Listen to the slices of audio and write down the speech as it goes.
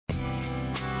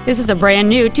This is a brand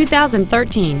new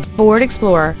 2013 Ford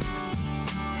Explorer.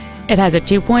 It has a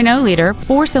 2.0-liter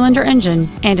four-cylinder engine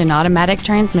and an automatic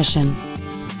transmission.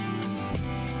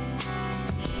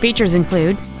 Features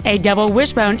include a double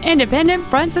wishbone independent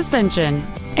front suspension,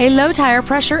 a low tire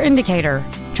pressure indicator,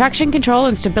 traction control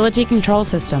and stability control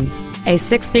systems, a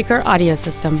 6-speaker audio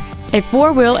system, a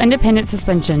 4-wheel independent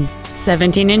suspension,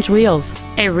 17-inch wheels,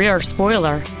 a rear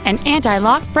spoiler, an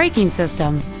anti-lock braking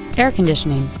system, air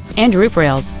conditioning, and roof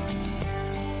rails.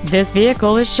 This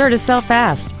vehicle is sure to sell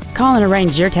fast. Call and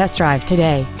arrange your test drive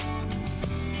today.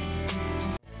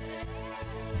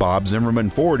 Bob Zimmerman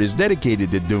Ford is dedicated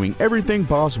to doing everything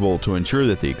possible to ensure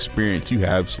that the experience you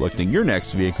have selecting your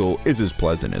next vehicle is as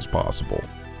pleasant as possible.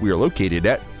 We are located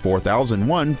at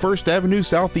 4001 First Avenue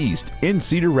Southeast in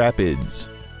Cedar Rapids.